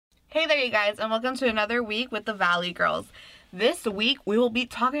Hey there, you guys, and welcome to another week with the Valley Girls. This week, we will be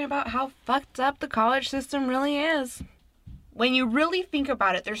talking about how fucked up the college system really is. When you really think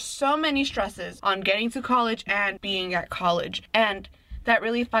about it, there's so many stresses on getting to college and being at college, and that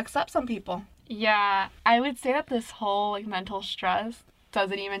really fucks up some people. Yeah, I would say that this whole mental stress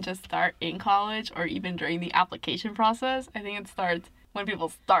doesn't even just start in college or even during the application process. I think it starts when people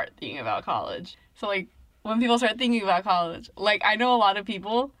start thinking about college. So when people start thinking about college, I know a lot of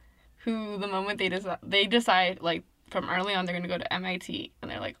people who the moment they decide from early on they're going to go to MIT,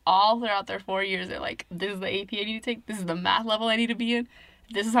 and they're all throughout their 4 years they're this is the AP I need to take, this is the math level I need to be in,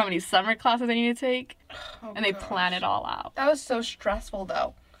 this is how many summer classes I need to take, and they plan it all out. That was so stressful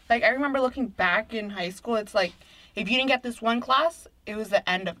though. I remember looking back in high school, it's if you didn't get this one class, it was the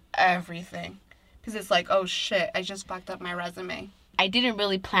end of everything. Because it's oh shit, I just fucked up my resume. I didn't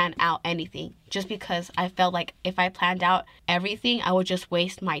really plan out anything just because I felt like if I planned out everything, I would just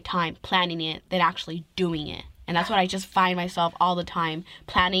waste my time planning it than actually doing it. And that's what I just find myself all the time,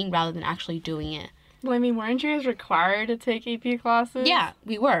 planning rather than actually doing it. Well, I mean, weren't you guys required to take AP classes? Yeah,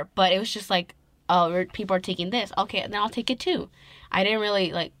 we were. But it was just oh, people are taking this. Okay, then I'll take it too. I didn't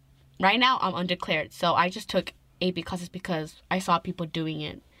really, right now I'm undeclared. So I just took AP classes because I saw people doing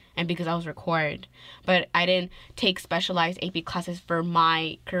it and because I was required. But I didn't take specialized AP classes for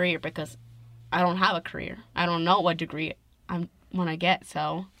my career because I don't have a career. I don't know what degree I'm want to get,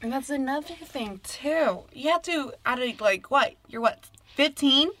 so. And that's another thing too. You have to, out of you're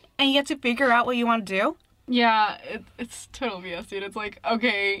 15? And you have to figure out what you want to do? Yeah, it's total BS, dude. It's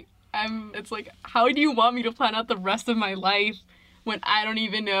okay, how do you want me to plan out the rest of my life when I don't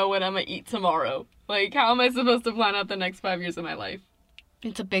even know what I'm going to eat tomorrow? How am I supposed to plan out the next 5 years of my life?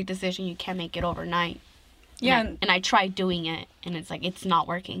 It's a big decision. You can't make it overnight. Yeah. And I tried doing it, and it's it's not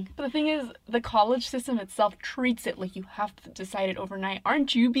working. But the thing is, the college system itself treats it like you have to decide it overnight.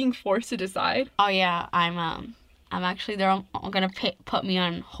 Aren't you being forced to decide? Oh, yeah. I'm actually, they're going to put me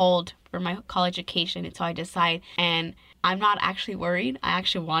on hold for my college education until I decide. And I'm not actually worried. I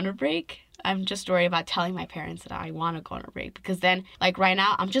actually want a break. I'm just worried about telling my parents that I want to go on a break. Because then, right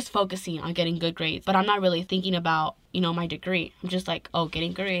now, I'm just focusing on getting good grades. But I'm not really thinking about, my degree. I'm just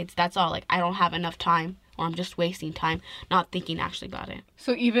getting grades. That's all. I don't have enough time. Or I'm just wasting time not thinking actually about it.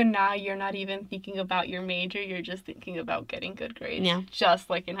 So even now, you're not even thinking about your major. You're just thinking about getting good grades. Yeah. Just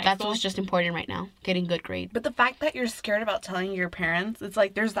like in high school. That's what's just important right now. Getting good grades. But the fact that you're scared about telling your parents, it's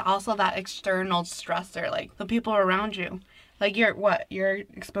there's also that external stressor, the people around you. You're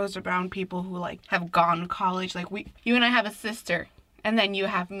exposed around people who have gone to college. You and I have a sister, and then you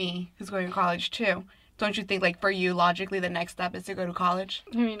have me who's going to college too. Don't you think for you logically the next step is to go to college?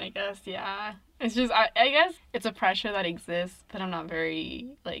 I mean, I guess, yeah. It's just, I guess it's a pressure that exists, but I'm not very,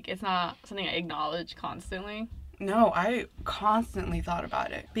 it's not something I acknowledge constantly. No, I constantly thought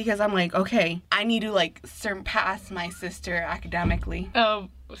about it because I'm okay, I need to surpass my sister academically. Oh,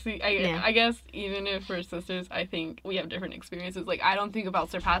 see, I guess even if we're sisters, I think we have different experiences. I don't think about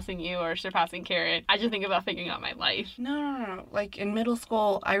surpassing you or surpassing Karen. I just think about figuring out my life. No. In middle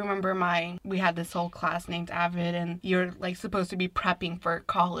school, I remember we had this whole class named Avid, and you're supposed to be prepping for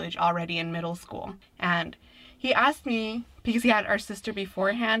college already in middle school. And he asked me, because he had our sister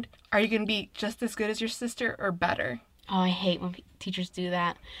beforehand, are you going to be just as good as your sister or better? Oh, I hate when teachers do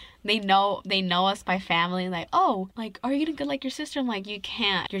that. They know us by family. Are you going to be like your sister? I'm you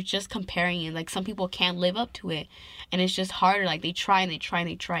can't. You're just comparing it. Some people can't live up to it. And it's just harder. They try and they try and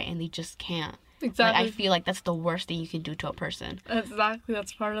they try and they just can't. Exactly. I feel that's the worst thing you can do to a person. Exactly.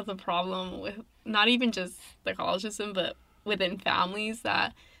 That's part of the problem with not even just the college system, but within families,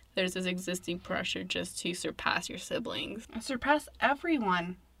 that there's this existing pressure just to surpass your siblings. Surpass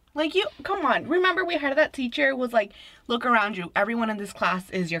everyone. Come on. Remember we had that teacher who was look around you. Everyone in this class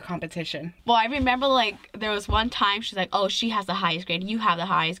is your competition. Well, I remember there was one time she's oh, she has the highest grade. You have the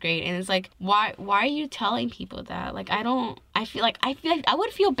highest grade. And it's why are you telling people that? I feel like I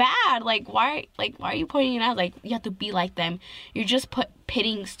would feel bad. Why are you pointing it out? You have to be like them. You're just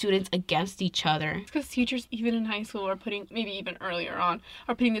pitting students against each other. It's because teachers, even in high school, are putting, maybe even earlier on,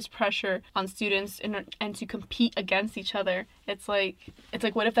 are putting this pressure on students and to compete against each other. It's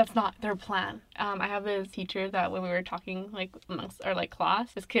what if that's not their plan? I have this teacher that when we were talking amongst our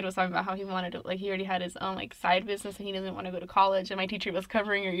class, this kid was talking about how he wanted to he already had his own side business and he doesn't want to go to college, and my teacher was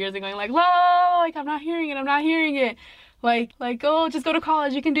covering her ears and going whoa, I'm not hearing it. Oh, just go to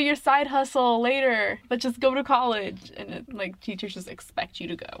college. You can do your side hustle later, but just go to college. And teachers just expect you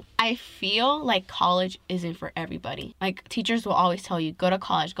to go. I feel college isn't for everybody. Teachers will always tell you, go to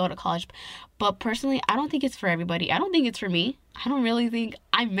college. But personally, I don't think it's for everybody. I don't think it's for me. I don't really think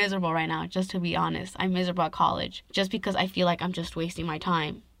I'm miserable right now, just to be honest. I'm miserable at college just because I feel like I'm just wasting my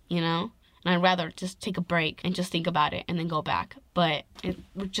time. you know? And I'd rather just take a break and just think about it and then go back. But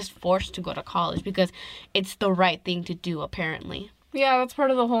we're just forced to go to college because it's the right thing to do, apparently. Yeah, that's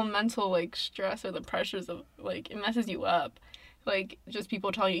part of the whole mental, like, stress or the pressures of, like, it messes you up. Like, just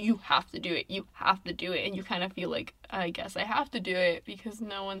people telling you, you have to do it, you have to do it. And you kind of feel like, I guess I have to do it because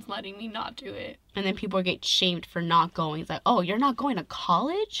no one's letting me not do it. And then people get shamed for not going. It's like, oh, you're not going to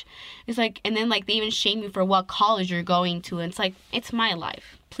college? It's like, and then, like, they even shame you for what college you're going to. And it's like, it's my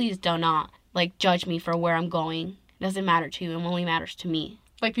life. Please do not, like, judge me for where I'm going. It doesn't matter to you. It only matters to me.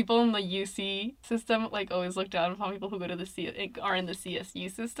 Like, people in the UC system, like, always look down upon people who go to are in the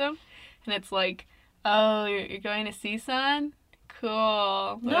CSU system. And it's like, oh, you're going to CSUN?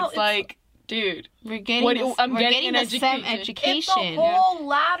 Cool. But No, it's like, dude, We're getting I'm getting an the education. STEM It's education. the whole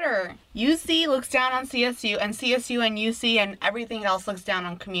ladder. UC looks down on CSU, and CSU and UC and everything else looks down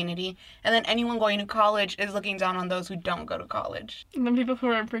on community. And then anyone going to college is looking down on those who don't go to college. And then people who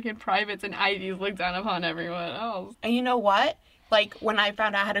are in freaking privates and Ivies look down upon everyone else. And you know what? Like, when I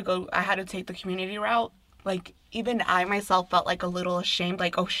found out I had to take the community route, like, even I myself felt, like, a little ashamed.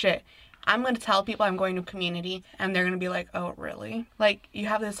 Like, oh, shit. I'm going to tell people I'm going to community, and they're going to be like, oh, really? Like, you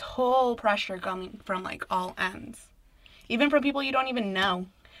have this whole pressure coming from, like, all ends. Even from people you don't even know.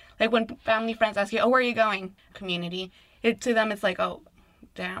 Like, when family friends ask you, oh, where are you going? Community. To them, it's like, oh,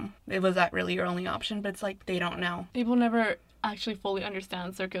 damn. Was that really your only option? But it's like, they don't know. People never actually fully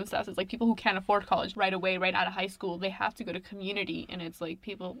understand circumstances. Like, people who can't afford college right away, right out of high school, they have to go to community, and it's like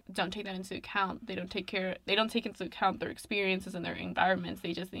people don't take that into account. They don't take into account their experiences and their environments.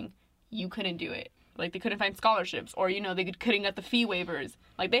 They just think you couldn't do it. Like, they couldn't find scholarships, or, you know, they couldn't get the fee waivers.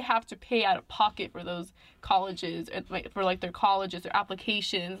 Like, they have to pay out of pocket for those colleges, for, like, their colleges, their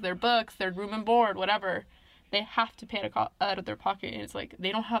applications, their books, their room and board, whatever. They have to pay out of their pocket, and it's like,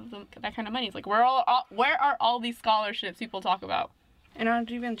 they don't have that kind of money. It's like, where are all these scholarships people talk about? And not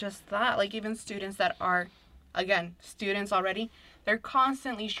even just that, like, even students that are, again, students already, they're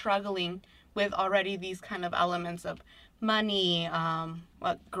constantly struggling with already these kind of elements of money,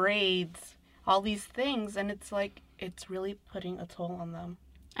 grades, all these things, and it's like, it's really putting a toll on them.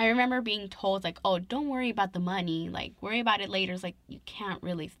 I remember being told, like, oh, don't worry about the money, like, worry about it later. It's like, you can't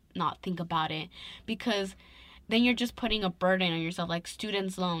really not think about it, because then you're just putting a burden on yourself. Like,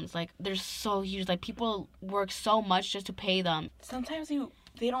 students' loans, like, they're so huge. Like, people work so much just to pay them. Sometimes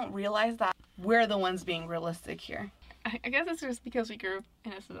they don't realize that we're the ones being realistic here. I guess it's just because we grew up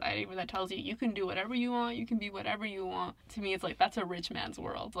in a society where that tells you can do whatever you want, you can be whatever you want. To me, it's like, that's a rich man's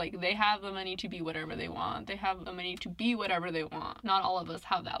world. Like, they have the money to be whatever they want. They have the money to be whatever they want. Not all of us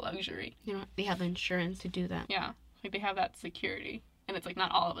have that luxury. You know, they have insurance to do that. Yeah, like, they have that security. And it's like,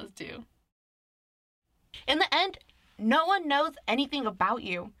 not all of us do. In the end, no one knows anything about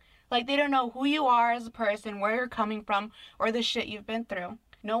you. Like, they don't know who you are as a person, where you're coming from, or the shit you've been through.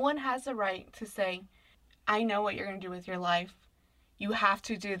 No one has the right to say, I know what you're going to do with your life. You have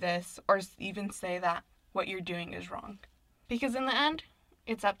to do this, or even say that what you're doing is wrong. Because in the end,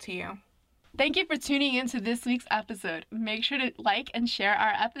 it's up to you. Thank you for tuning into this week's episode. Make sure to like and share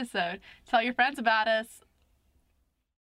our episode. Tell your friends about us.